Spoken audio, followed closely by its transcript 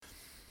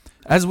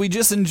As we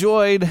just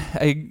enjoyed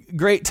a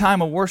great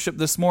time of worship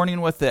this morning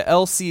with the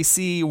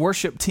LCC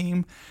worship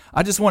team,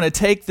 I just want to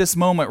take this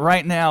moment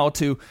right now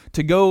to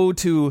go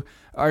to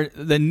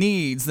the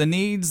needs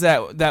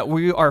that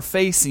we are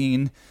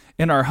facing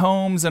in our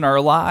homes and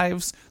our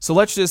lives. So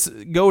let's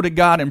just go to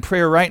God in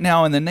prayer right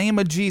now. In the name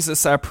of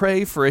Jesus, I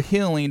pray for a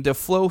healing to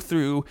flow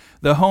through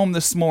the home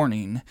this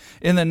morning.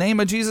 In the name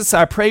of Jesus,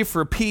 I pray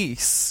for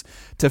peace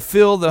to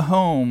fill the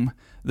home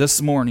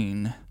this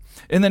morning.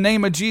 In the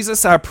name of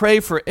Jesus, I pray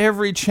for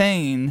every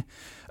chain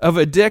of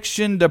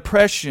addiction,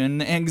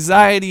 depression,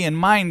 anxiety, and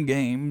mind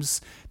games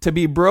to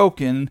be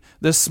broken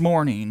this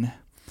morning.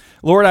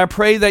 Lord, I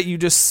pray that you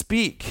just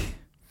speak.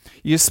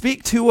 You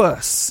speak to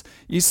us.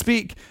 You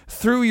speak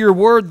through your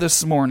word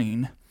this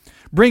morning.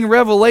 Bring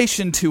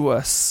revelation to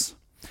us.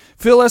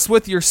 Fill us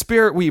with your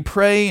spirit, we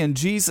pray, in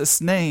Jesus'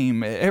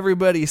 name.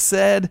 Everybody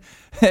said,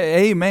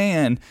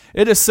 amen.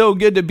 It is so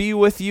good to be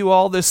with you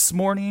all this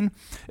morning.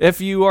 If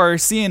you are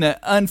seeing an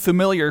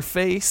unfamiliar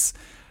face,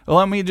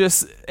 let me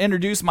just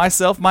introduce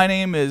myself. My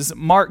name is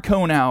Mark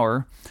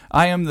Konauer.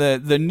 I am the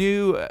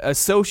new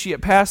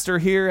associate pastor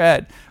here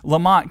at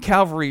Lamont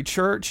Calvary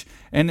Church,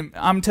 and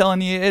I'm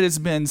telling you, it has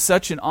been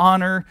such an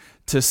honor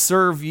to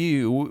serve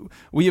you.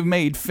 We have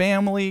made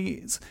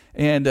families,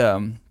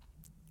 and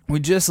we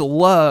just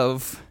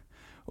love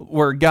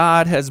where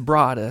God has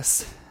brought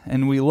us,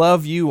 and we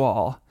love you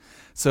all.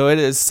 So it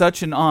is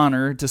such an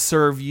honor to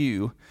serve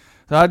you.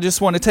 So I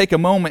just want to take a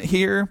moment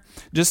here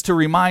just to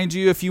remind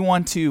you, if you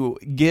want to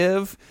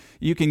give,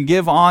 you can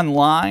give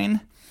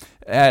online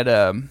at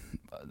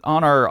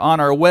on our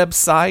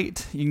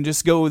website. You can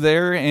just go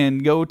there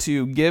and go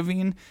to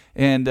giving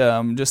and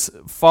just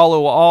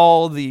follow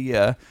all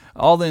the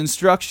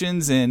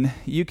instructions, and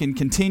you can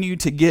continue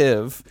to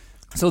give.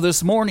 So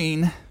this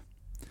morning,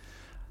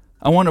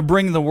 I want to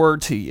bring the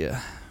word to you.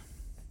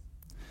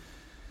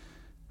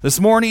 This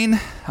morning,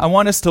 I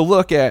want us to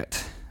look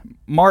at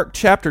Mark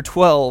chapter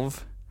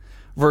 12,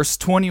 verse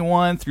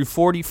 21 through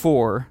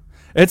 44.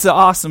 It's an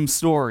awesome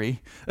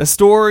story. A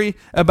story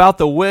about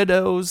the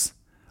widow's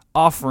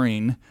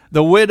offering,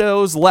 the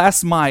widow's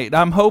last mite.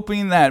 I'm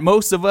hoping that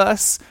most of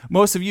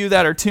you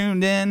that are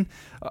tuned in,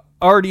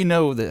 already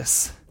know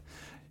this.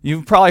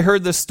 You've probably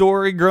heard this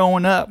story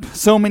growing up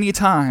so many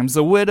times,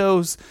 the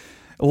widow's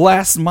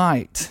last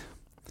mite.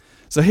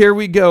 So here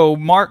we go,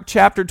 Mark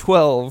chapter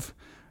 12,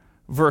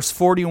 verse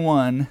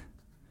 41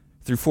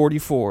 through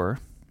 44.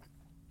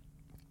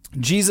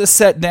 Jesus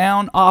sat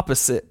down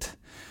opposite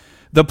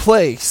the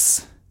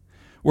place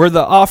where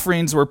the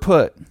offerings were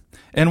put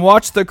and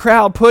watched the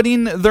crowd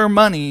putting their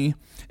money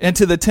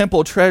into the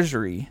temple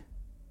treasury.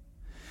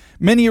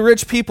 Many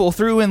rich people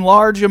threw in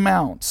large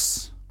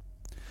amounts,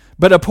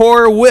 but a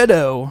poor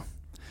widow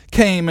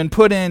came and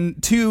put in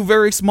 2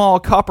 very small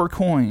copper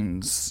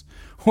coins,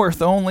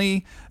 worth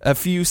only a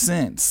few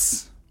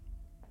cents.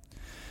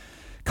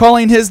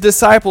 Calling his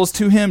disciples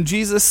to him,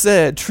 Jesus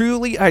said,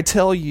 "Truly I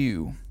tell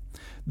you,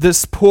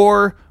 this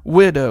poor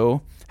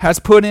widow has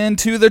put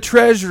into the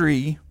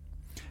treasury.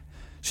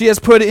 She has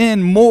put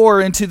in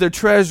more into the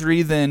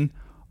treasury than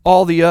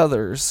all the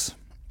others.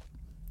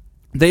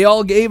 They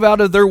all gave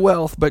out of their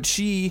wealth, but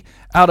she,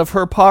 out of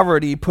her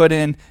poverty, put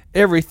in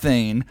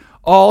everything,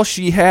 all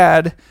she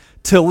had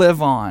to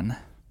live on."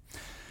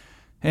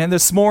 And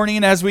this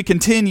morning, as we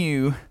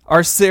continue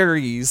our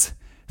series,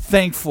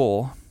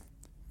 Thankful,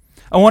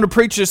 I want to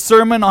preach a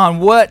sermon on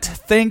what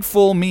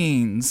thankful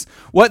means.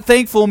 What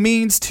thankful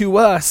means to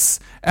us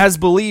as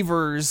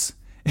believers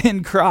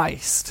in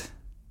Christ.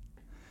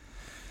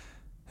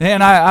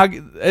 And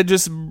it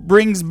just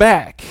brings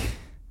back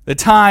the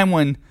time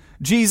when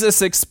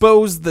Jesus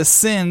exposed the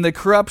sin, the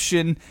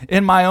corruption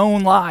in my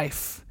own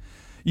life.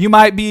 You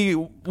might be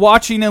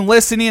watching and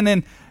listening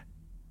and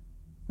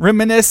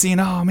reminiscing,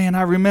 oh man,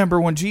 I remember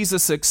when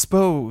Jesus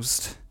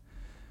exposed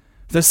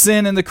the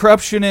sin and the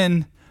corruption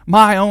in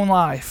my own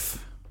life.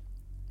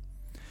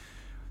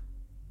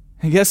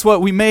 And guess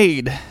what we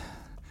made?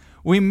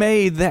 We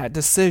made that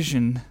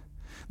decision,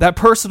 that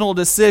personal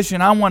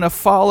decision. I want to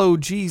follow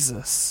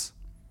Jesus.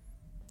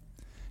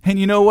 And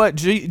you know what?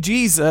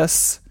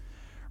 Jesus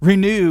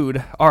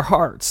renewed our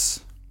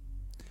hearts.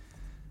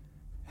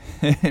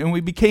 And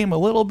we became a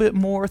little bit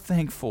more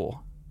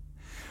thankful.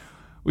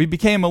 We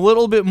became a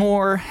little bit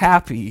more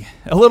happy,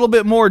 a little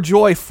bit more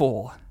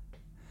joyful.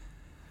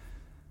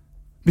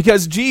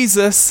 Because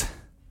Jesus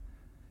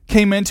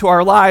came into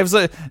our lives.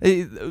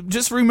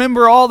 Just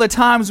remember all the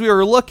times we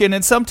were looking,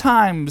 and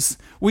sometimes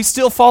we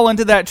still fall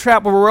into that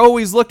trap where we're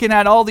always looking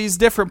at all these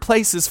different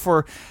places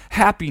for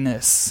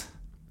happiness.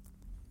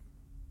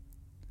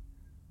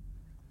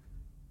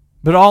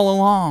 But all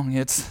along,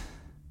 it's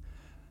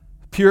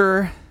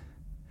pure,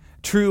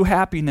 true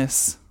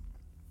happiness.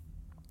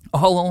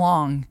 All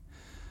along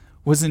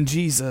was in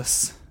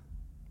Jesus.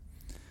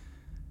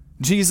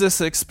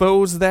 Jesus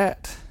exposed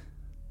that.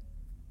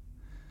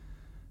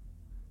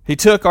 He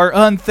took our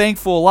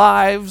unthankful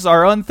lives,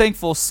 our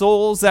unthankful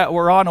souls that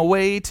were on a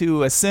way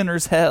to a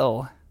sinner's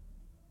hell.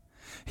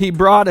 He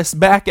brought us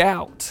back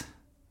out.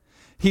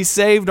 He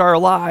saved our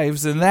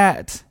lives, and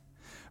that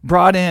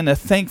brought in a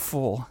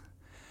thankful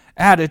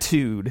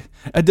attitude,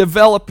 a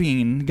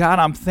developing, God,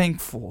 I'm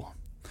thankful.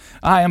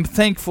 I am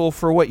thankful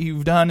for what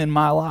you've done in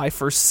my life,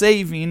 for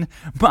saving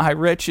my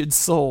wretched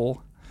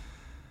soul.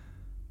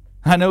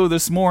 I know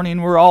this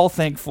morning we're all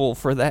thankful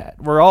for that.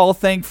 We're all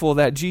thankful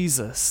that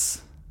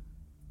Jesus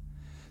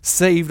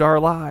saved our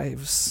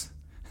lives.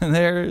 And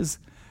there is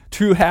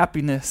true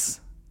happiness.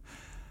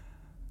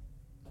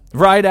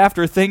 Right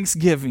after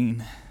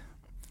Thanksgiving,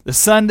 the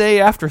Sunday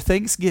after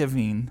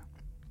Thanksgiving,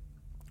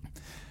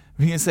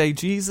 we can say,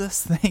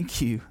 Jesus,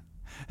 thank you.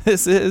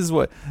 This is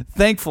what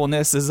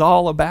thankfulness is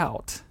all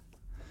about.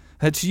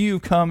 That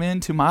you've come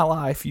into my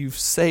life. You've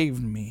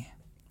saved me.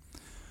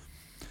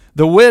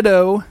 The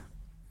widow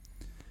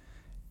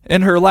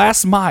in her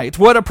last mite.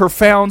 What a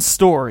profound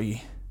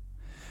story.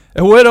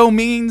 A widow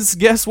means,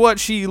 guess what?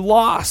 She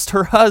lost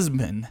her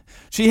husband.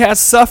 She has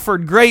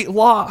suffered great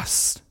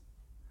loss.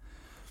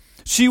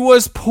 She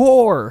was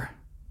poor.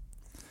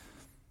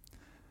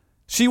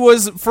 She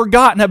was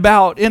forgotten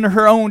about in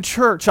her own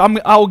church.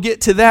 I'll get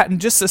to that in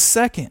just a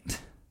second.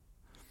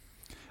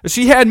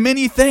 She had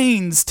many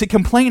things to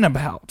complain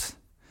about.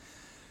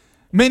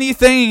 Many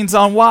things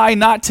on why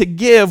not to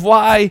give,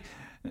 why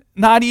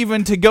not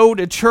even to go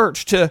to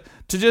church, to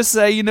just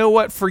say, you know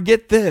what,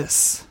 forget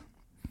this.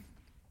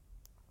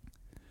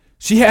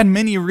 She had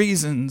many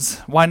reasons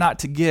why not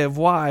to give,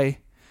 why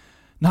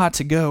not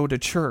to go to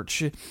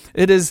church.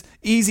 It is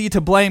easy to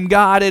blame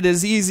God. It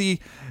is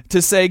easy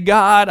to say,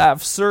 God,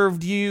 I've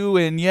served you,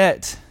 and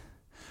yet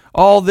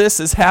all this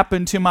has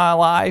happened to my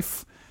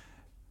life.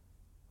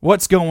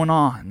 What's going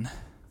on?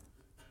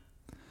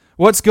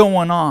 What's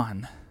going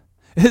on?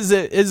 Is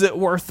it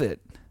worth it?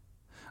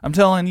 I'm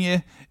telling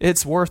you,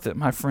 it's worth it,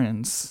 my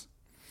friends.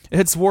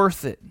 It's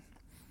worth it.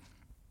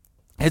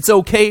 It's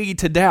okay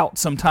to doubt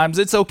sometimes.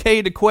 It's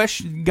okay to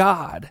question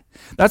God.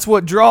 That's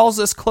what draws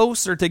us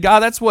closer to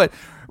God. That's what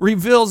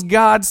reveals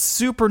God's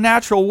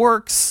supernatural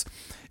works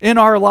in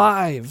our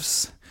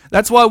lives.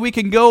 That's why we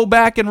can go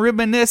back and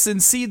reminisce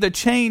and see the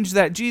change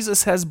that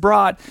Jesus has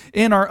brought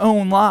in our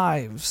own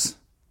lives.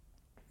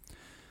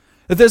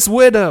 This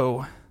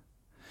widow,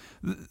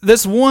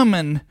 this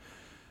woman,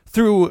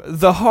 through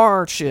the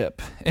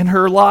hardship in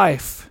her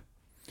life,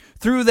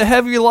 through the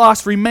heavy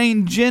loss,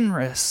 remained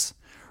generous,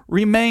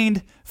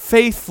 remained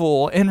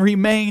faithful, and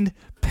remained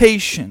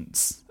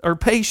patient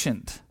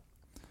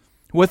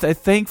with a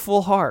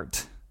thankful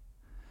heart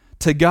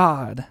to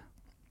God.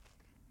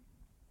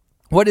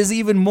 What is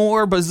even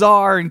more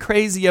bizarre and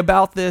crazy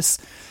about this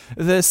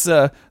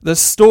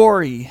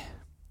story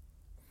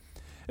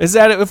is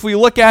that if we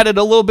look at it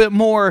a little bit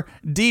more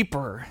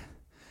deeper,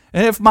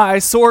 and if my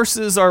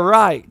sources are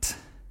right,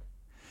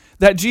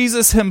 that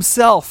Jesus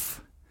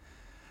himself,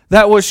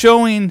 that was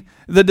showing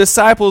the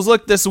disciples,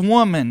 look, this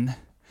woman,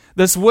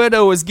 this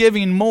widow is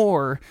giving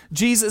more.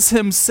 Jesus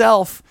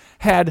himself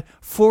had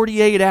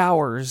 48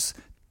 hours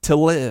to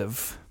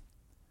live.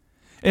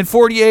 In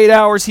 48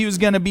 hours, he was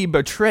going to be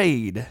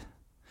betrayed.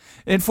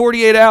 In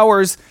 48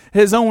 hours,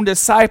 his own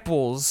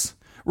disciples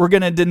were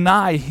going to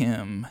deny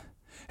him.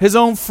 His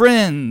own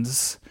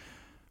friends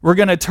were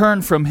going to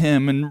turn from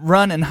him and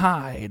run and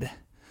hide.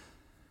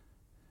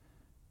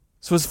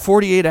 So it's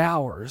 48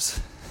 hours.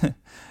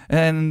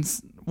 And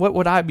what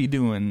would I be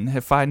doing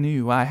if I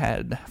knew I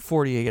had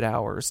 48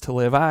 hours to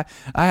live? I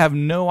have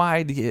no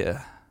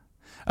idea.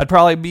 I'd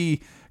probably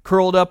be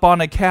curled up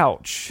on a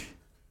couch,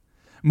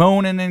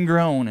 moaning and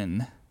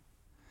groaning.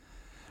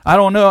 I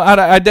don't know.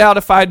 I doubt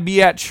if I'd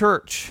be at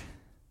church,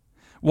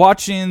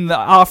 watching the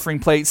offering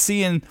plate,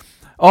 seeing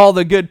all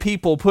the good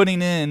people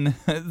putting in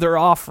their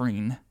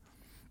offering.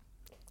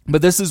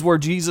 But this is where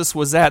Jesus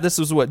was at. This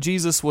is what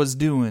Jesus was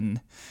doing.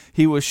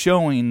 He was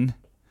showing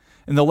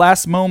in the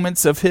last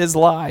moments of his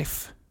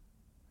life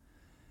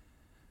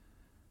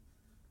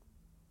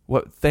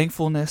what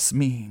thankfulness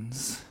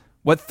means,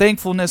 what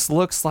thankfulness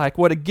looks like,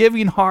 what a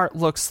giving heart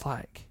looks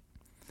like,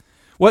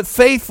 what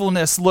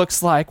faithfulness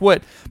looks like,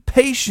 what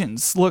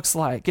patience looks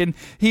like. And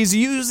he's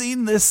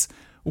using this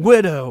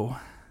widow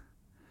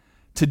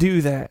to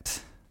do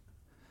that.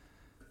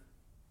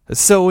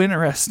 It's so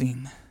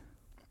interesting.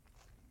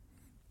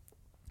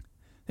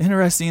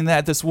 Interesting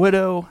that this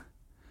widow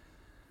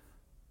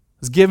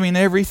is giving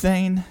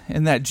everything,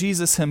 and that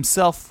Jesus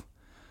himself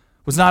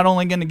was not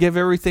only going to give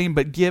everything,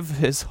 but give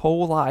his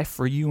whole life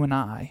for you and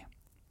I.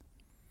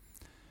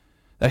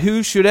 That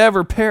who should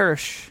ever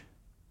perish,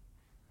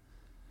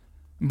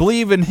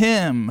 believe in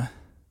him,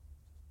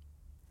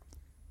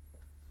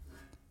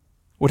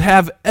 would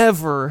have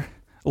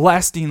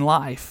everlasting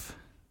life.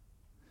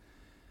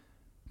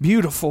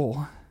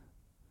 Beautiful.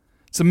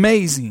 It's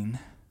amazing.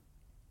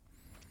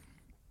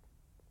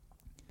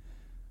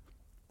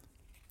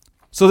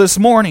 So this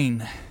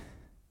morning,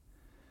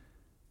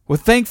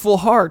 with thankful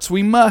hearts,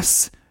 we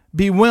must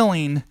be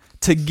willing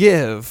to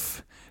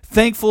give.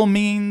 Thankful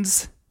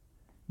means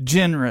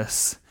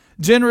generous.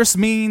 Generous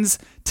means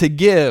to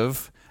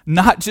give,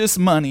 not just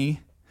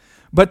money,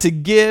 but to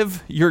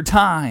give your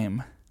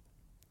time.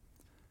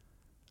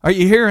 Are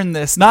you hearing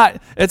this?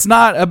 It's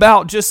not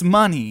about just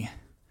money.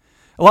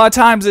 A lot of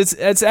times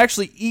it's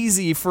actually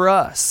easy for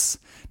us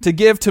to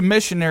give to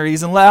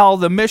missionaries and allow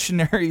the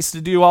missionaries to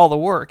do all the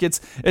work.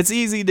 It's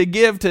easy to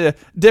give to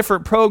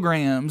different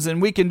programs, and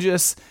we can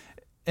just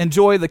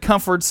enjoy the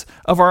comforts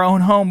of our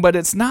own home, but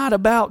it's not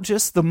about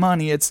just the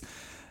money. It's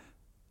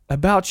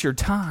about your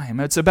time.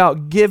 It's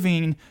about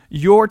giving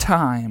your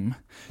time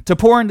to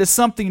pour into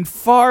something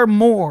far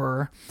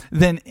more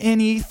than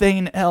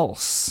anything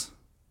else.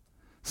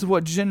 This is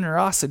what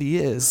generosity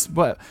is,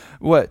 what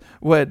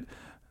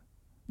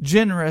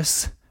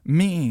generous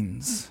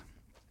means.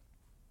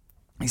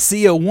 You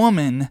see a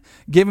woman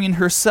giving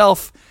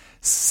herself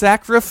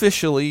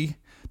sacrificially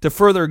to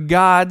further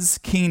God's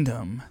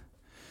kingdom.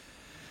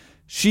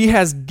 She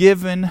has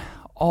given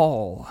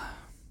all.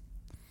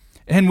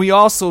 And we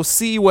also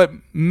see what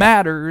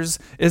matters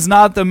is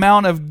not the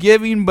amount of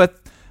giving, but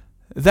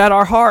that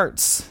our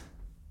hearts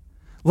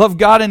love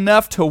God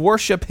enough to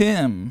worship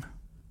Him.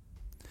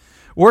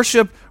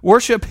 Worship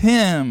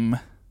Him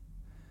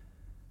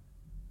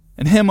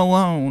and Him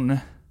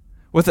alone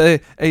with a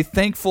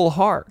thankful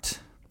heart.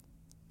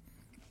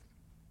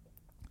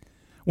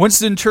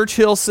 Winston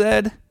Churchill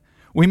said,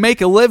 "We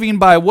make a living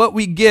by what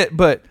we get,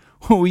 but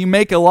we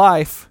make a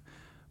life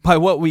by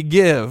what we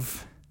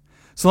give."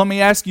 So let me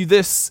ask you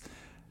this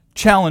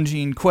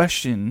challenging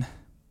question.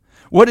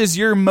 What is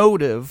your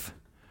motive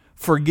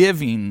for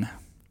giving?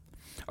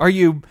 Are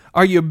you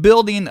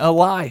building a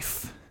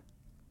life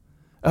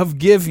of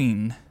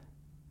giving?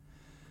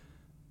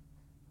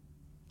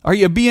 Are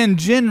you being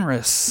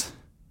generous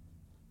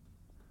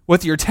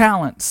with your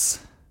talents?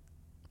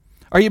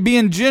 Are you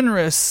being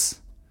generous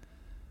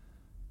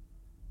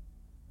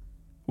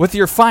with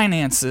your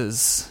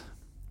finances?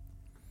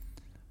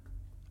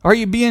 Are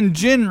you being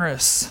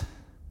generous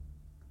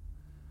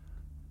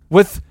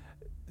with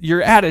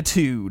your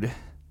attitude,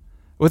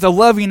 with a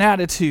loving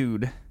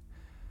attitude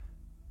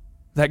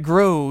that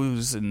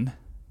grows and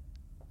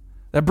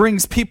that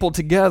brings people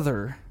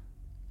together?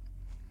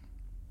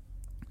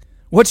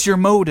 What's your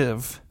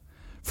motive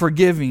for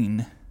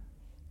giving?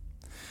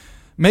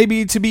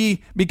 Maybe to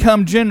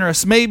become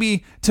generous,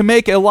 maybe to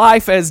make a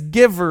life as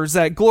givers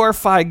that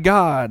glorify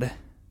God.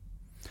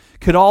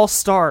 Could all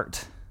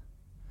start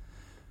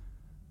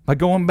by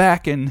going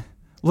back and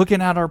looking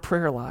at our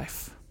prayer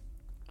life.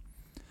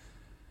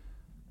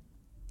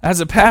 As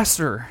a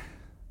pastor,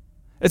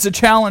 it's a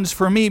challenge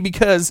for me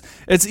because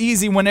it's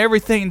easy when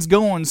everything's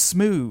going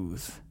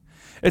smooth.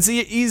 It's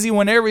easy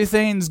when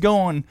everything's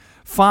going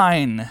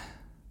fine.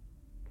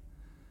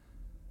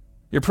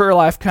 Your prayer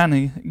life kind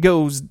of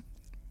goes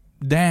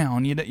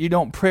down. You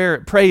don't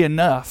pray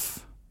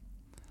enough.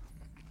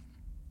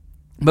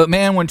 But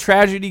man, when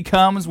tragedy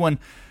comes, when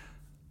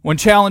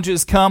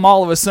challenges come,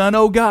 all of a sudden,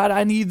 oh God,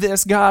 I need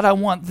this. God, I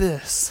want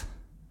this.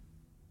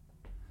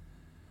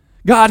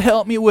 God,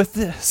 help me with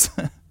this.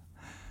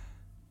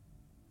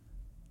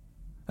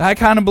 I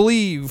kind of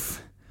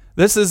believe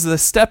this is the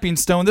stepping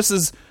stone. This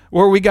is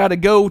where we got to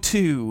go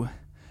to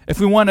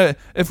if we want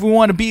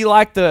to be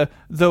like the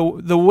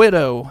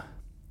widow.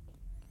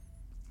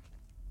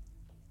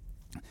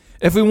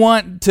 If we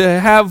want to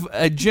have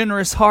a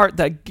generous heart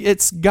that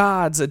gets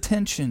God's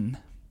attention,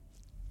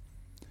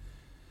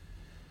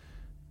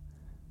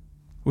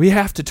 we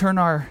have to turn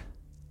our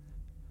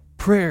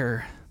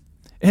prayer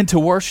into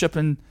worship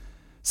and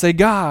say,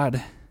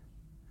 God,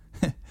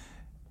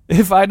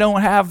 if I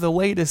don't have the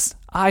latest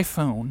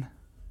iPhone,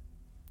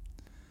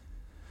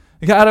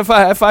 God,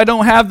 if I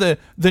don't have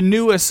the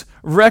newest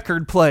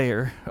record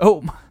player,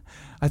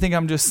 I think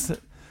I'm just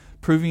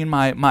proving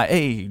my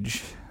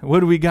age. What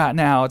do we got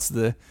now? It's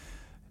the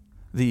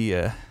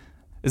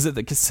is it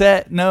the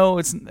cassette? No,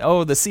 it's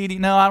the CD.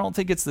 No, I don't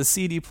think it's the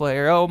CD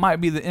player. It might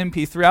be the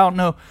MP3. I don't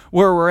know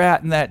where we're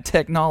at in that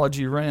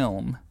technology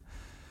realm.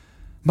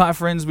 My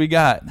friends, we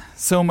got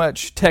so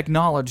much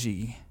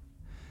technology.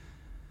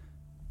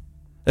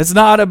 It's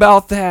not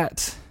about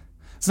that.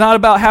 It's not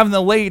about having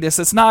the latest.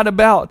 It's not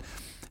about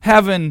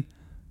having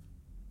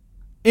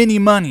any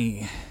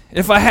money.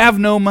 If I have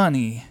no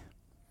money,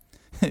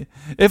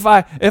 if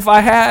I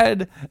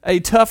had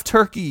a tough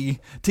turkey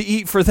to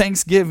eat for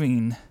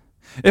Thanksgiving,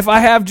 if I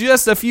have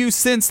just a few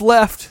cents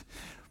left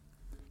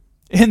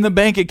in the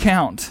bank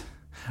account,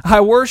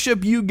 I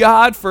worship you,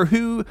 God, for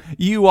who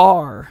you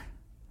are.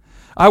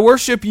 I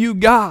worship you,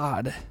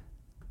 God.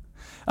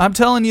 I'm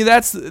telling you,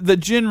 that's the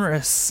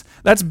generous.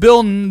 That's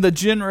building the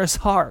generous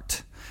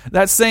heart.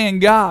 That's saying,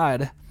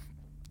 God,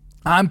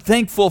 I'm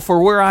thankful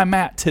for where I'm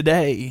at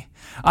today.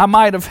 I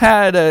might have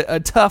had a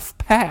tough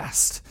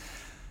past,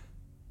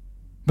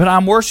 but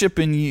I'm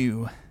worshiping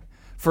you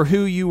for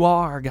who you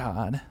are,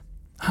 God.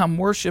 I'm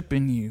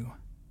worshiping you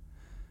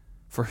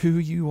for who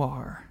you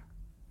are.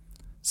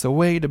 It's a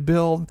way to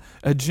build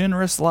a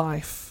generous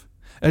life,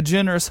 a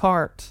generous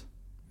heart.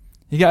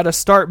 You got to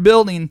start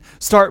building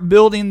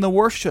the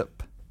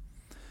worship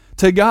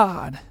to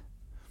God.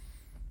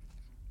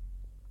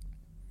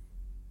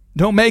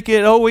 Don't make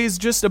it always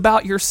just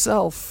about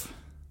yourself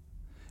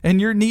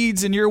and your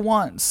needs and your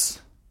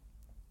wants.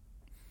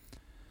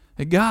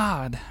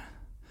 God,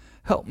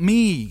 help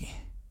me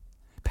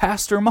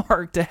Pastor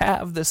Mark to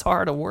have this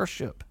heart of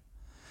worship.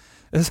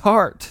 This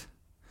heart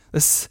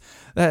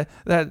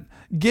that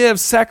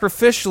gives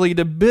sacrificially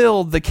to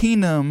build the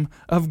kingdom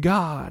of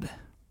God.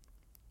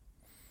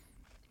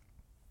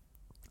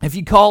 If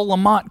you call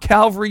Lamont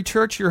Calvary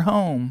Church your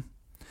home,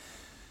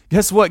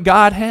 guess what?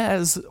 God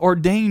has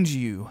ordained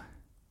you.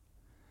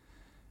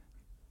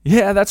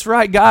 Yeah, that's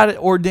right. God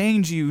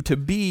ordained you to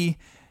be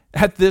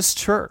at this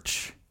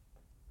church.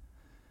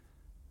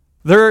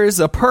 There is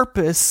a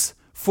purpose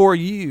for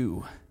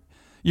you.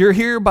 You're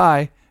here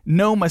by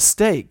no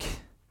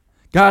mistake.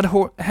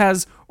 God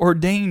has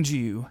ordained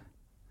you.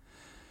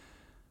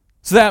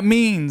 So that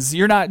means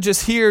you're not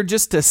just here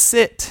just to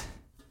sit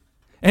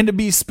and to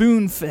be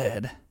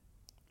spoon-fed,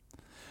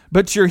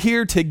 but you're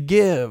here to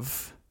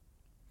give.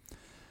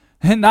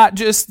 And not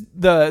just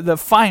the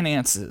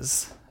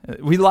finances.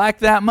 We like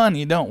that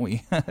money, don't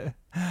we?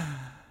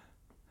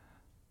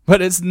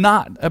 But it's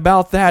not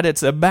about that.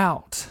 It's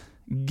about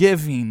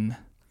giving,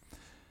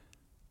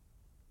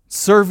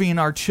 serving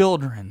our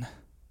children,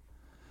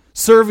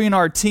 serving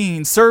our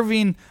teens,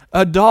 serving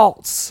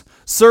adults,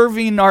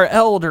 serving our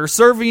elders,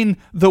 serving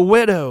the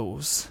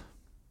widows.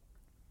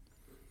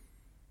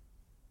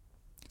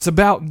 It's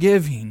about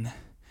giving,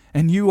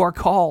 and you are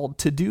called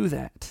to do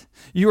that.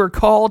 You are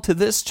called to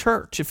this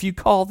church if you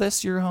call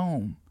this your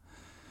home.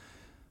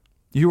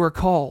 You are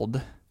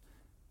called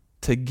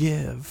to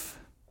give.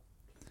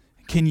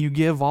 Can you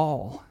give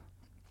all?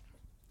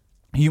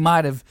 You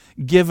might have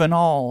given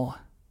all.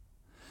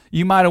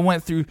 You might have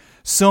went through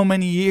so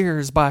many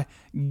years by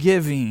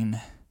giving,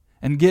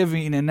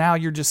 and now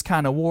you're just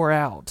kind of wore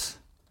out.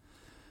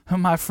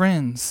 My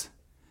friends,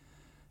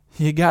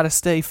 you got to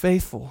stay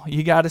faithful.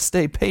 You got to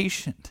stay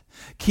patient.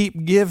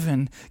 Keep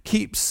giving.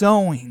 Keep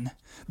sowing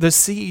the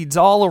seeds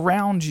all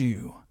around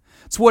you.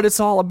 It's what it's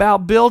all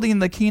about, building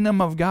the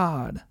kingdom of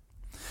God.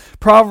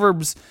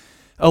 Proverbs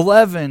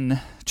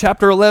 11,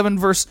 chapter 11,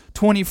 verse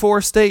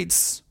 24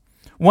 states,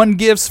 "One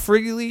gives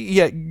freely,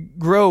 yet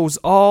grows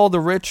all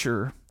the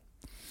richer.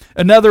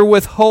 Another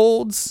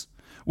withholds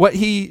what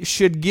he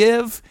should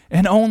give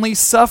and only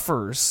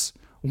suffers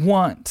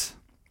want."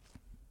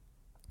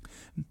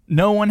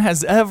 No one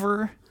has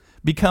ever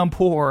become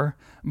poor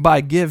by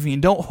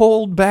giving. Don't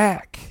hold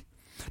back.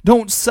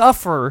 Don't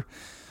suffer,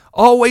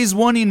 always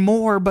wanting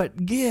more,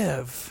 but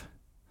give.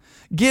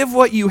 Give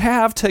what you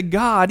have to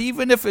God,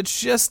 even if it's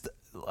just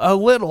a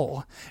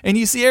little. And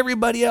you see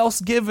everybody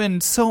else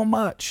giving so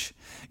much.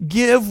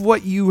 Give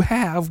what you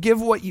have. Give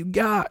what you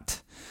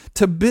got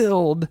to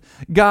build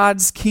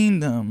God's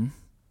kingdom.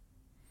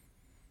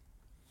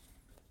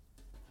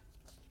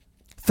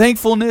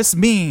 Thankfulness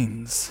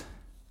means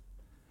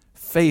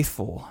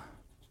faithful.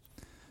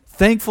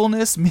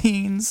 Thankfulness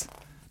means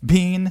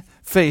being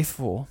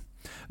faithful.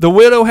 The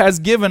widow has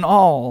given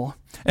all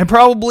and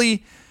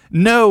probably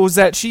knows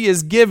that she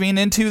is giving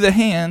into the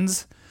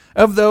hands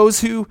of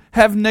those who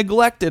have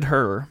neglected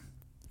her.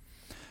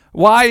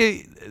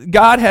 Why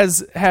God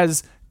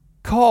has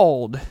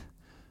called,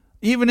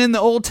 even in the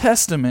Old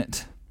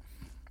Testament,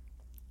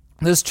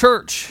 this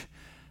church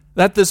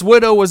that this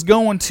widow was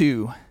going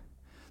to,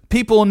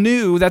 people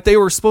knew that they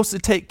were supposed to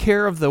take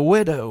care of the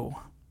widow,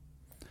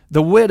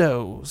 the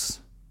widows.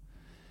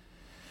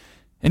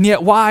 And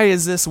yet, why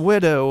is this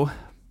widow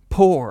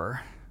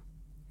poor?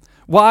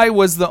 Why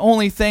was the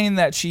only thing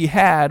that she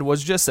had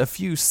was just a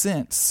few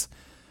cents?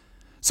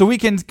 So we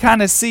can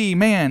kind of see,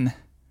 man,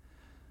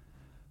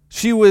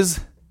 she was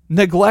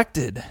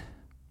neglected.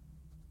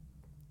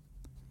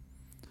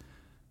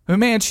 But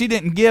man, she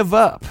didn't give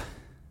up.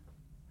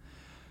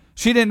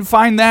 She didn't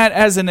find that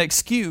as an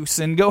excuse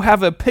and go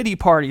have a pity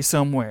party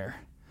somewhere.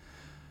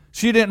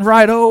 She didn't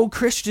write, "Oh,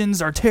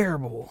 Christians are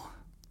terrible."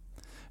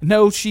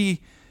 No,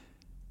 she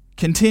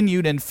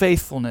continued in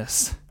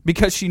faithfulness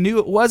because she knew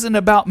it wasn't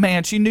about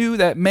man. She knew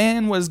that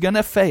man was going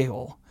to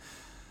fail.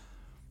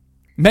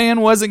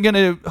 Man wasn't going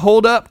to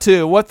hold up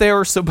to what they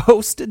were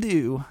supposed to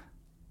do.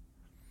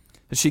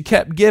 She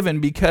kept giving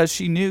because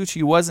she knew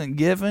she wasn't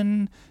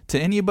given to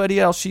anybody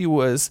else. She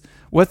was,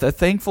 with a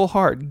thankful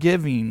heart,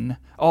 giving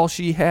all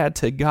she had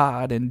to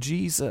God and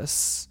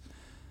Jesus.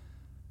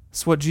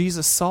 That's what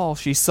Jesus saw.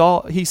 He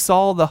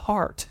saw the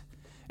heart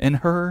in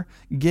her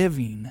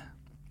giving.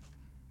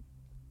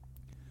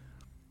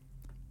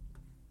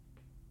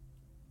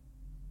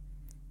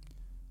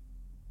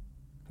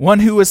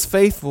 One who is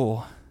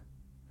faithful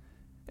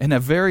in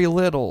a very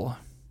little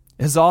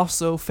is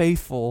also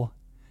faithful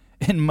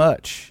in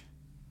much.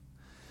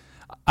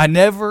 I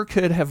never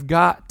could have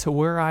got to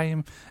where I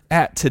am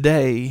at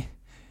today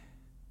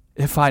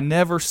if I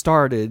never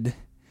started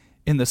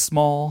in the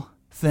small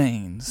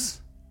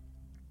things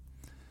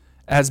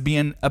as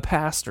being a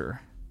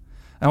pastor.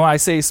 And when I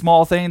say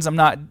small things, I'm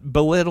not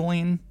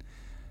belittling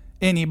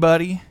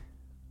anybody.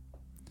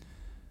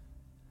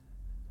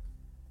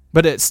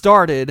 But it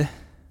started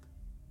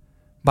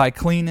by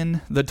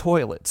cleaning the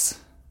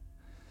toilets.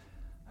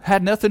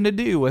 Had nothing to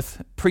do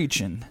with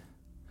preaching,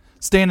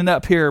 standing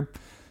up here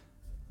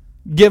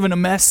giving a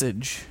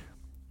message.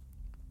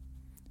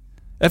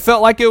 It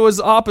felt like it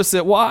was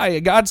opposite. Why?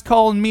 God's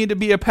calling me to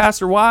be a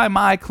pastor. Why am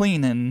I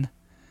cleaning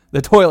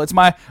the toilets?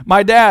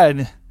 My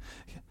dad,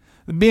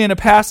 being a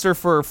pastor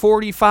for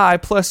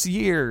 45 plus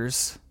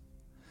years,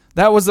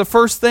 that was the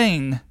first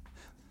thing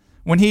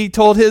when he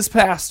told his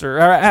pastor,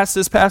 or asked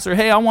his pastor,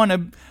 hey, I want to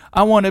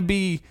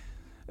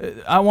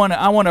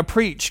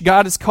preach.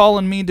 God is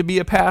calling me to be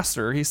a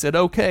pastor. He said,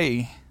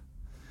 okay,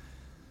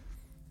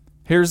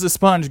 here's the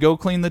sponge. Go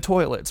clean the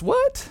toilets.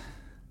 What?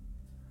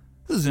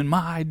 This isn't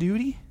my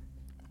duty.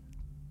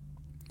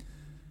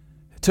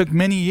 It took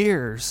many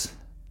years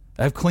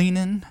of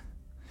cleaning.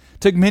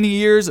 It took many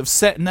years of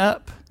setting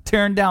up,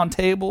 tearing down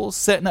tables,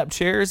 setting up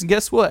chairs. And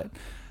guess what?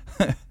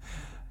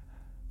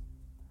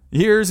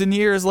 Years and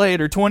years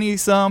later,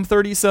 20-some,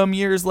 30-some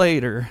years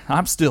later,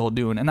 I'm still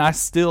doing it, and I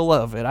still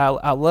love it.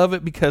 I love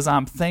it because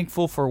I'm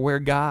thankful for where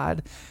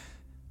God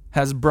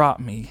has brought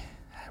me,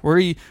 where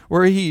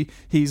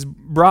He's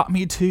brought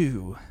me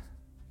to.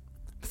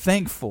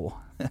 Thankful.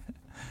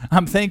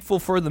 I'm thankful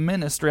for the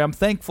ministry. I'm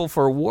thankful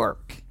for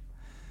work.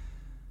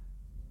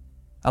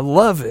 I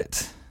love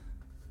it.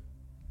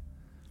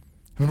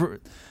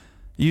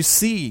 You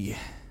see,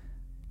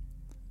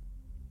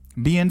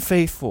 being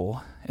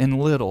faithful in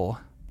little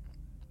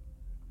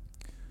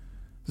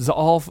is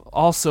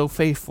also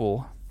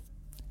faithful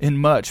in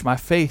much. My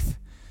faith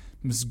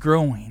is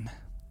growing.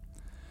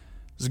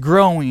 It's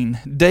growing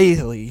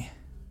daily.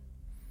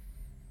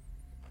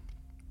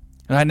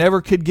 And I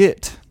never could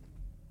get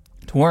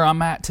to where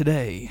I'm at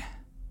today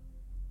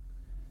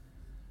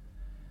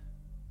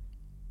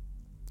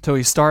till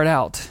we start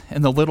out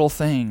in the little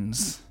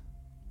things.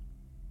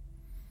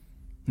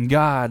 And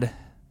God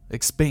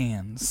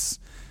expands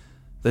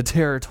the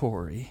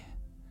territory,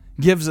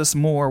 gives us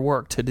more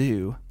work to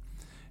do.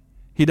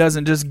 He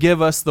doesn't just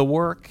give us the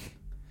work,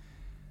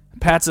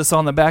 pats us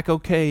on the back,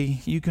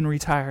 okay, you can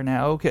retire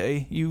now,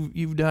 okay,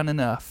 you've done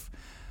enough.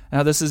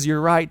 Now this is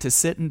your right to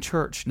sit in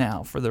church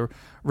now for the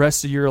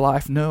rest of your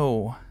life.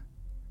 No,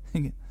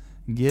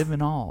 give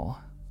and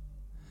all.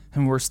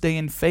 And we're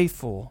staying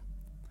faithful.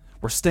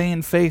 We're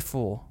staying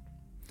faithful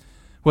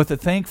with a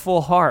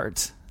thankful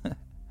heart.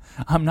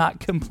 I'm not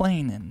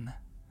complaining.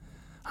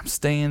 I'm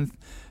staying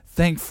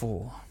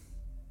thankful.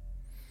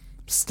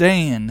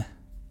 Staying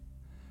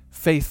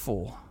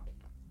faithful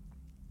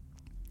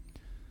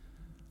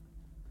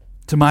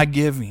to my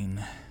giving.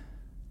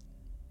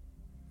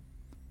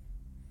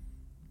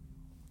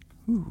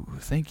 Ooh,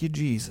 thank you,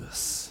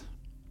 Jesus.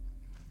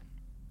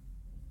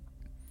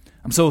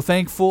 I'm so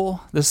thankful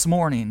this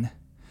morning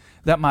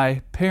that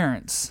my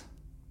parents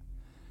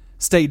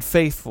stayed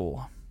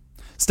faithful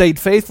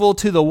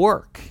to the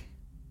work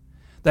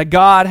that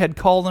God had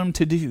called them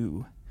to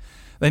do.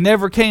 They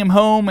never came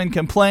home and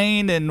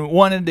complained and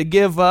wanted to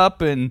give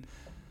up and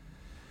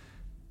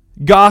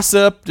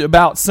gossiped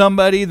about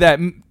somebody that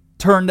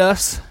turned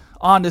us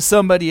onto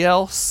somebody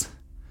else,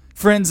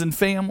 friends and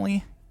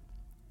family.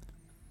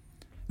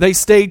 They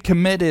stayed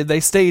committed. They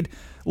stayed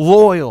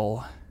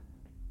loyal.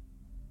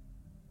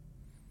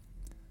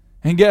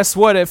 And guess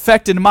what? It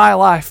affected my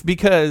life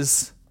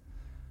because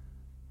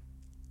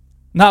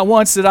not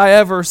once did I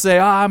ever say,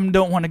 I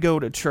don't want to go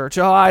to church.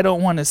 Oh, I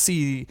don't want to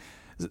see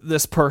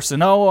this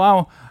person.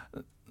 Oh,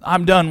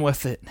 I'm done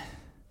with it.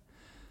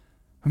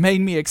 It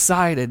made me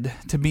excited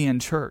to be in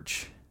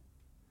church.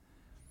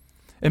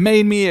 It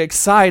made me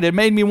excited. It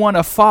made me want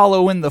to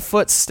follow in the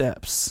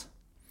footsteps.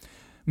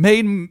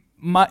 Made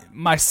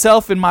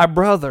myself and my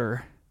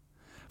brother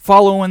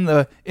follow in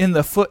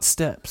the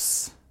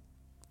footsteps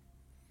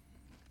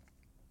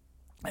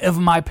of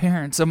my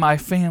parents, of my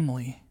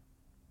family.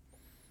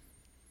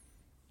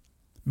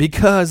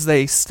 Because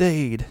they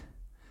stayed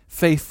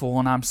faithful,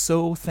 and I'm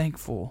so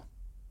thankful.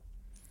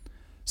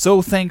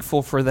 So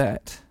thankful for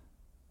that.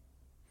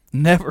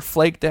 Never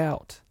flaked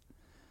out.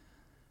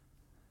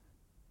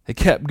 They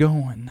kept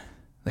going.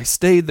 They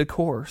stayed the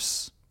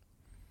course.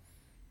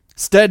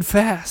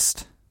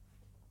 Steadfast.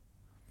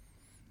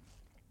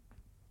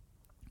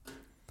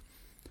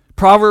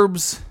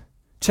 Proverbs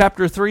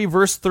chapter 3,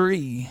 verse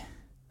 3.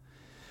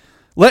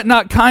 Let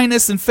not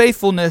kindness and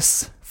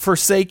faithfulness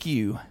forsake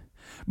you.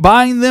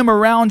 Bind them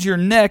around your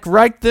neck.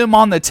 Write them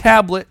on the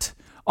tablet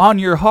on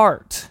your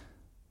heart.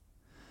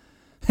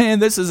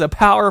 And this is a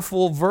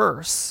powerful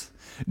verse.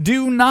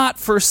 Do not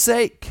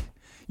forsake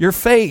your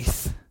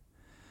faith.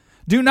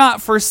 Do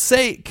not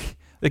forsake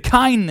the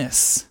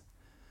kindness,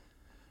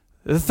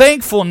 the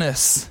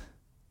thankfulness,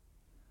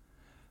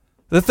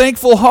 the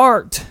thankful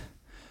heart.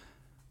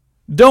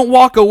 Don't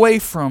walk away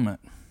from it.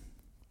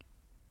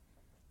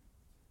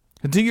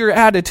 Do your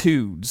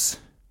attitudes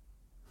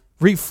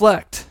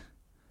reflect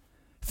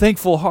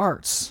thankful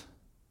hearts?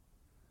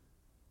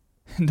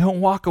 And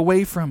don't walk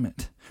away from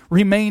it.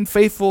 Remain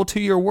faithful to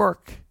your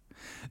work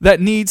that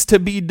needs to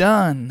be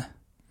done.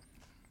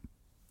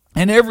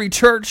 In every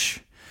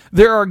church,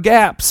 there are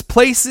gaps,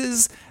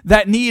 places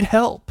that need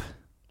help.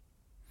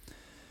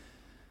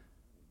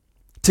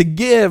 To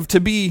give, to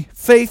be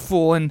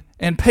faithful and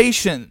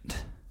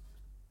patient.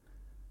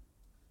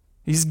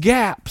 These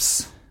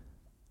gaps.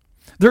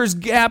 There's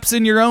gaps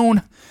in your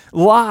own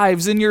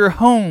lives, in your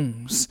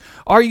homes?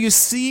 Are you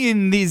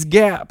seeing these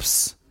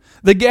gaps?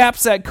 The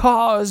gaps that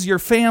cause your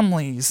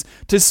families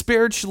to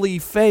spiritually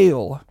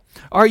fail.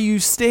 Are you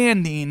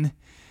standing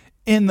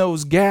in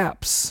those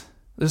gaps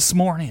this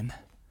morning?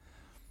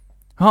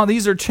 Oh,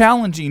 these are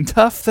challenging,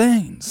 tough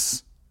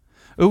things.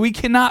 But we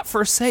cannot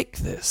forsake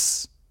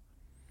this.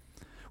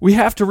 We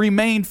have to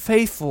remain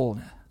faithful.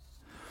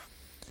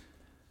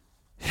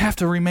 You have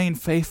to remain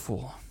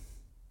faithful.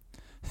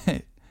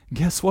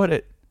 Guess what?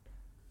 It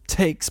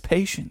takes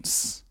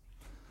patience.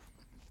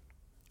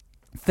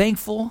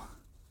 Thankful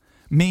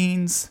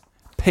means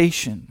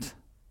patient.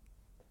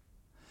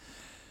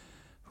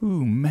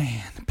 Ooh,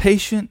 man.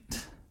 Patience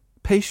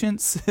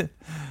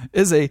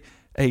is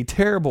a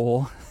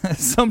terrible,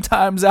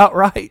 sometimes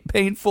outright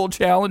painful,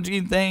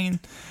 challenging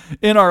thing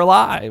in our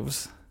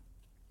lives.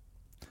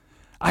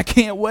 I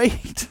can't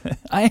wait.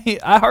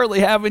 I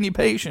hardly have any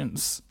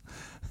patience.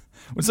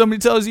 When somebody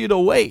tells you to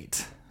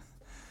wait,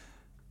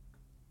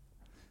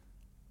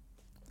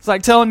 it's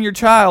like telling your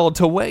child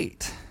to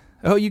wait.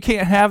 Oh, you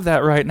can't have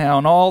that right now.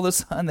 And all of a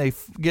sudden they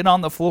get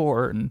on the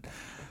floor and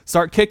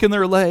start kicking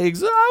their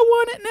legs. Oh, I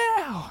want it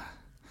now.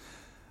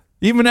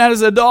 Even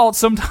as adults,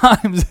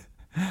 sometimes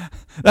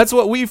that's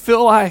what we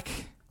feel like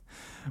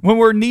when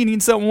we're needing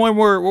something, when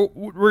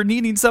we're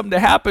needing something to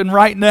happen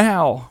right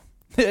now.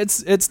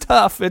 It's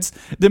tough. It's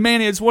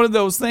demanding. It's one of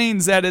those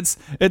things that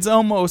it's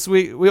almost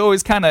we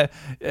always kind of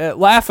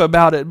laugh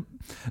about it,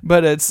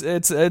 but it's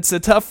a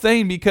tough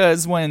thing,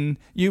 because when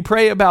you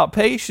pray about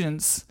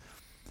patience,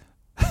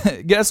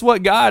 guess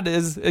what? God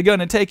is going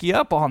to take you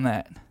up on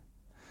that.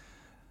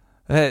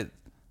 That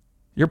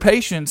your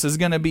patience is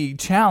going to be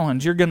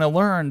challenged. You're going to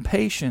learn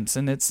patience,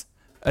 and it's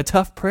a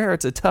tough prayer.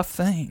 It's a tough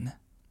thing.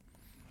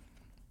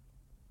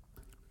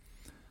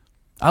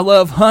 I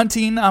love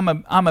hunting. I'm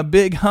a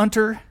big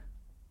hunter.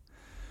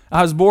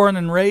 I was born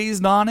and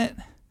raised on it.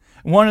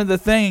 One of the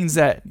things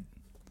that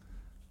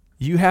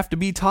you have to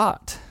be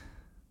taught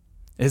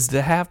is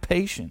to have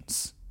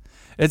patience.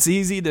 It's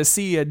easy to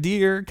see a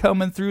deer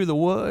coming through the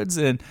woods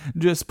and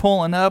just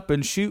pulling up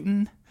and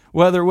shooting,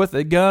 whether with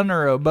a gun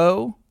or a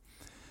bow.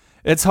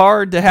 It's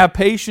hard to have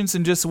patience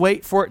and just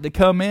wait for it to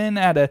come in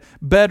at a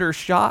better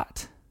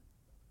shot.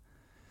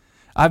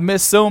 I've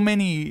missed so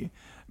many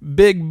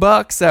big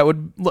bucks that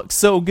would look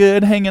so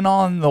good hanging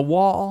on the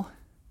wall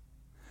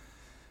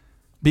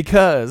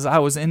because I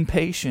was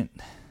impatient.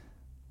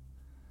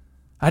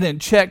 I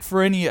didn't check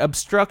for any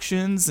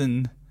obstructions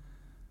and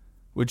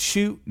would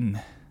shoot and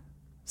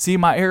see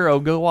my arrow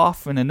go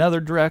off in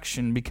another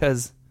direction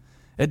because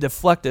it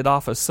deflected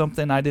off of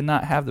something I did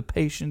not have the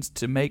patience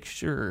to make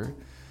sure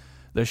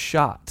the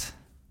shot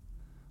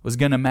was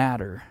going to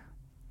matter.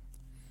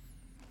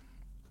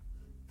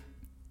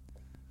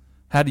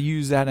 Had to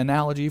use that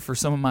analogy for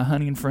some of my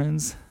hunting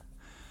friends.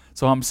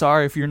 So I'm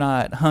sorry if you're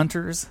not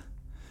hunters.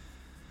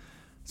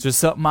 It's just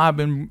something I've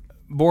been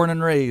born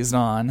and raised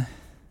on.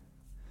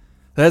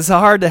 That's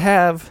hard to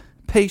have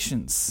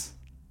patience.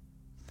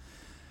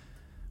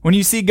 When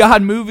you see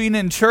God moving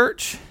in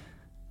church,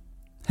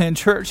 and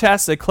church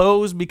has to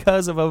close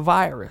because of a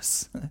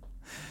virus,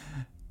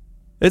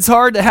 it's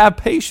hard to have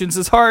patience.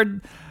 It's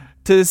hard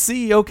to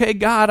see, okay,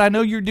 God, I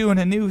know you're doing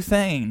a new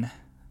thing.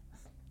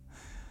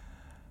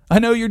 I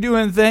know you're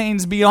doing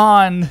things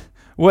beyond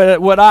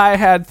what I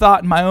had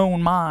thought in my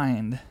own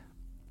mind.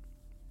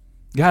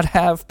 God,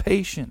 have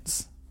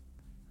patience.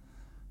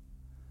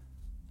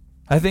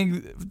 I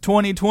think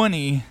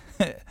 2020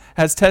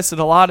 has tested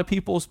a lot of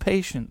people's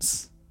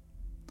patience.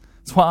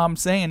 That's why I'm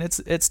saying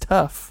it's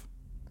tough.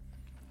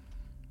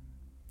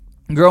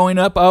 Growing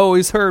up, I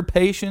always heard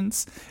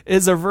patience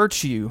is a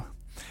virtue.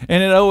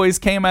 And it always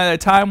came at a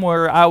time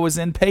where I was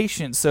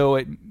impatient, so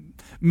it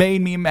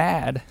made me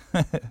mad.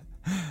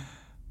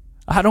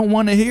 I don't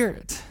want to hear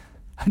it.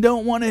 I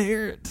don't want to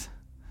hear it.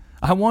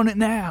 I want it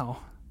now.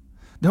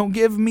 Don't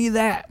give me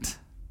that.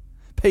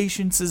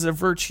 Patience is a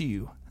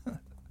virtue.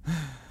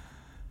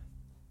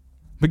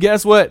 But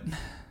guess what?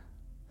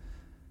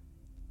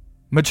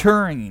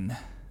 Maturing.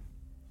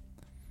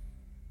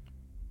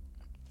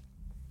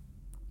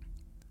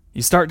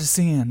 You start to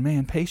see,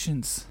 man,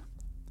 patience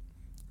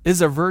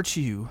is a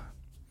virtue.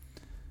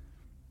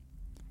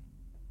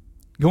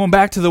 Going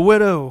back to the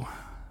widow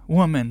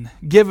woman,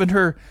 giving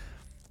her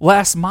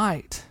last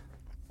mite.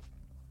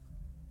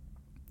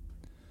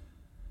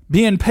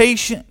 Being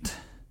patient.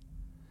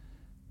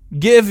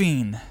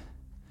 Giving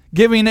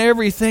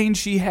everything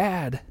she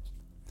had.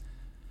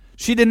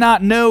 She did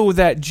not know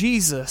that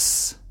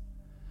Jesus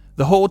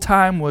the whole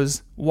time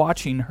was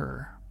watching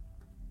her.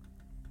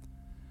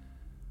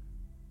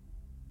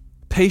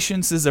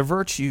 Patience is a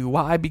virtue.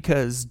 Why?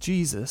 Because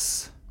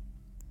Jesus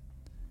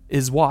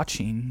is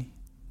watching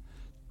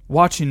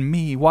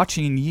me,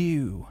 watching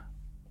you.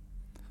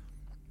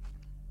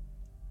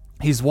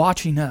 He's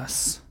watching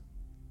us.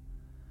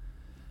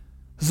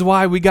 This is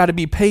why we got to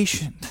be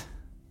patient.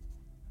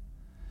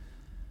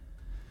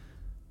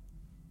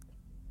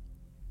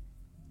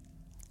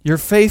 You're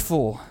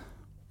faithful,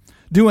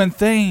 doing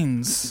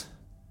things.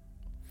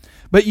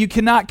 but you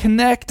cannot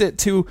connect it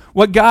to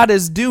what God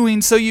is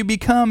doing, so you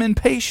become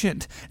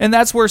impatient. And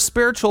that's where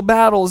spiritual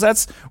battles,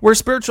 that's where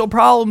spiritual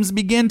problems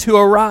begin to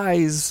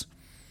arise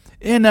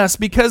in us,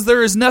 because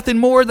there is nothing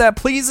more that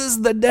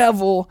pleases the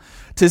devil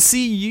to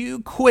see you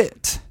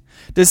quit,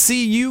 to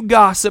see you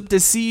gossip, to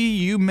see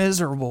you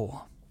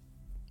miserable.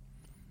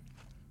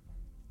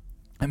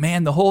 And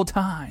man, the whole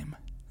time,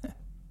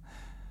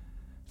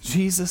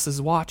 Jesus is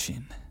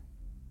watching.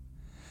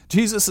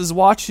 Jesus is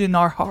watching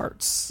our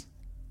hearts.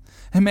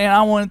 And man,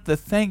 I want the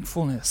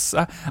thankfulness.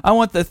 I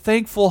want the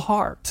thankful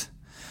heart.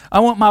 I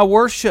want my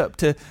worship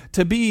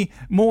to be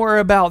more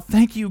about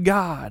thank you,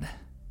 God.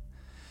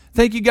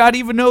 Thank you, God,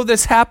 even though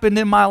this happened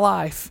in my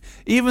life,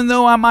 even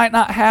though I might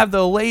not have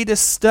the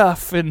latest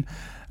stuff, and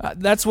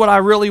that's what I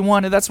really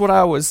wanted, that's what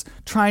I was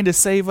trying to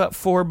save up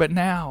for, but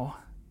now,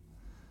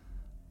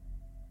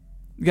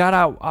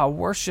 God, I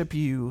worship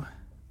you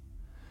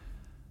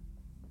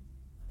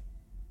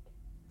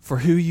for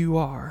who you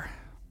are.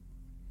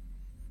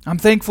 I'm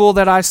thankful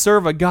that I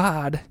serve a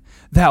God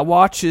that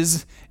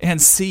watches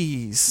and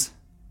sees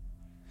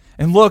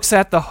and looks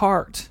at the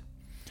heart.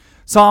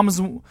 Psalms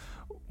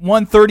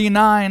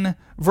 139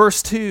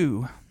 verse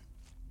 2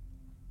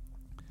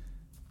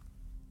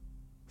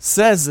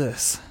 says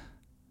this,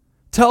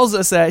 tells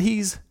us that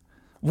He's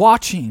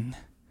watching.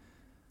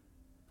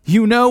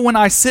 You know when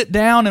I sit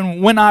down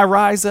and when I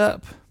rise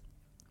up.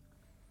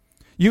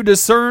 You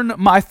discern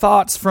my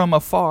thoughts from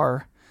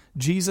afar.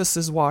 Jesus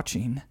is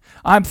watching.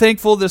 I'm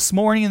thankful this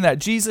morning that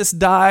Jesus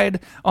died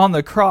on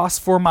the cross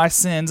for my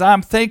sins.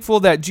 I'm thankful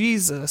that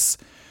Jesus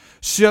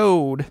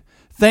showed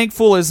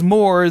thankful is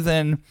more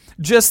than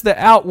just the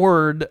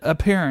outward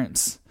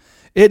appearance.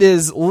 It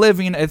is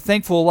living a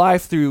thankful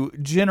life through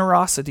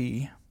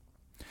generosity,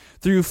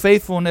 through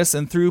faithfulness,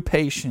 and through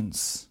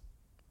patience.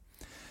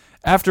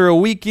 After a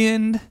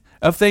weekend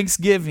of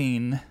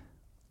Thanksgiving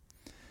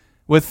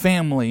with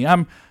family,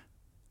 I'm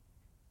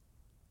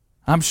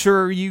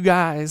sure you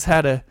guys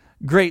had a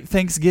great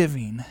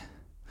Thanksgiving.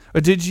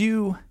 But did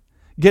you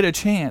get a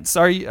chance?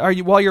 Are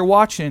you while you're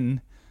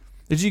watching,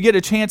 did you get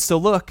a chance to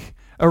look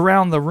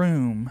around the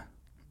room?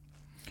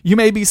 You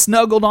may be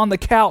snuggled on the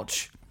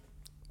couch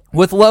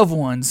with loved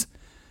ones.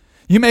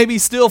 You may be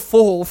still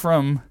full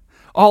from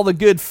all the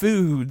good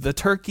food, the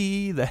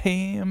turkey, the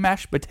ham,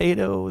 mashed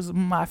potatoes,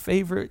 my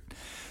favorite,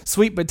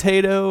 sweet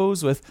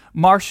potatoes with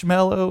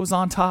marshmallows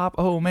on top.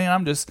 Oh man,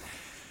 I'm just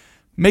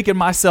making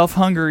myself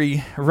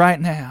hungry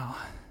right now.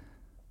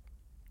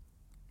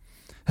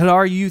 And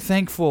are you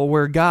thankful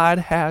where God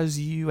has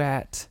you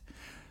at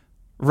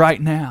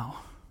right now?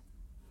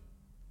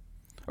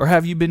 Or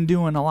have you been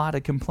doing a lot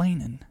of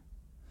complaining?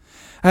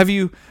 Have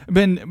you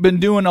been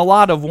doing a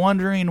lot of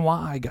wondering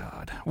why,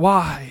 God?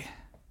 Why?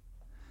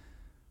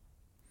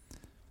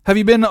 Have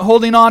you been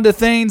holding on to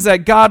things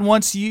that God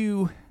wants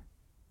you,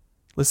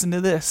 listen to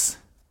this,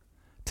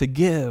 to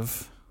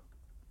give?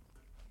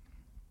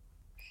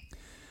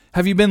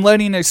 Have you been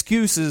letting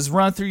excuses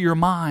run through your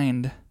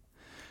mind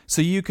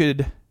so you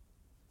could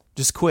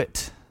just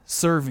quit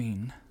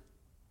serving?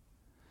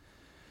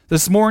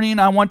 This morning,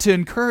 I want to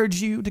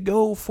encourage you to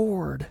go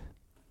forward.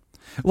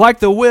 Like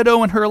the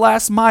widow in her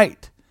last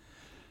mite,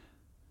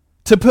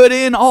 to put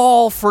in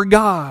all for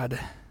God.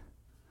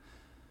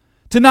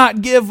 To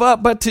not give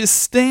up, but to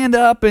stand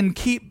up and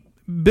keep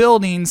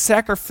building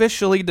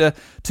sacrificially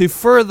to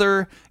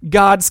further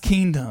God's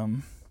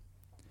kingdom.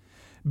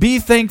 Be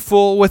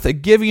thankful with a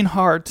giving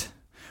heart,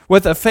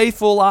 with a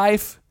faithful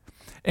life,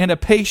 and a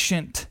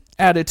patient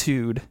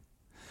attitude.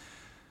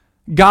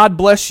 God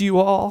bless you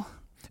all.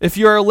 If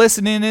you are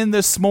listening in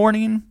this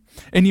morning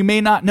and you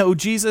may not know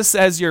Jesus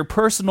as your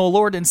personal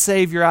Lord and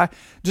Savior, I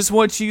just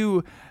want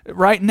you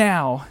right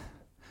now,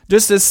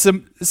 just as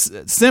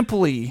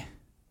simply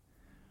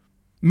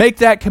make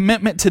that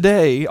commitment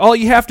today. All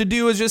you have to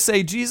do is just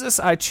say, Jesus,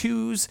 I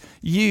choose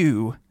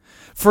you.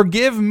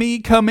 Forgive me,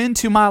 come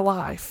into my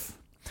life.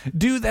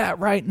 Do that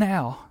right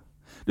now.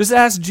 Just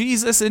ask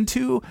Jesus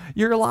into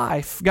your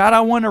life. God,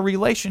 I want a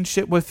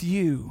relationship with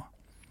you.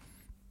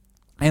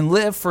 And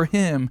live for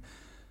Him.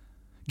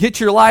 Get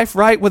your life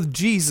right with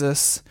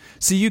Jesus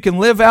so you can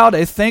live out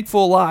a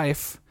thankful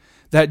life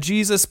that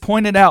Jesus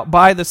pointed out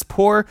by this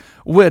poor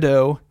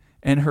widow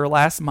in her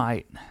last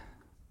mite.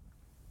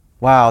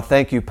 Wow,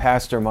 thank you,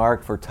 Pastor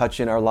Mark, for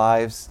touching our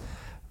lives,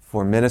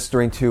 for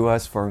ministering to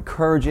us, for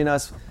encouraging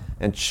us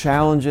and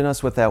challenging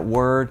us with that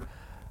word.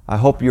 I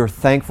hope you're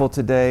thankful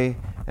today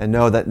and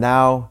know that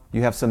now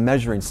you have some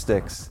measuring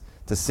sticks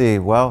to see,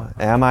 well,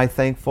 am I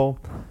thankful?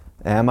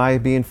 Am I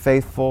being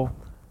faithful?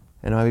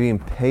 Am I being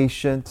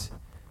patient?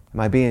 Am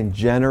I being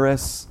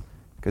generous?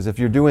 Because if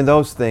you're doing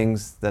those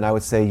things, then I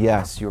would say,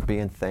 yes, you're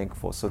being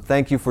thankful. So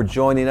thank you for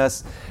joining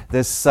us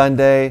this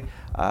Sunday.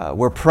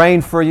 We're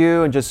praying for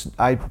you, and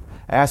I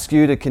ask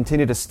you to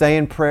continue to stay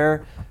in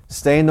prayer,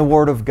 stay in the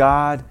Word of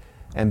God,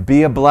 and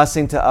be a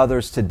blessing to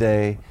others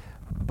today.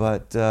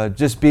 But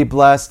just be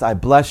blessed. I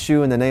bless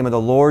you in the name of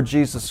the Lord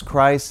Jesus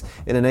Christ,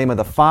 in the name of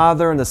the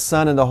Father and the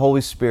Son and the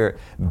Holy Spirit.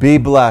 Be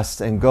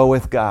blessed and go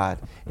with God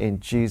in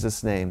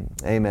Jesus' name.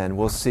 Amen.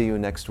 We'll see you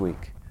next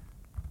week.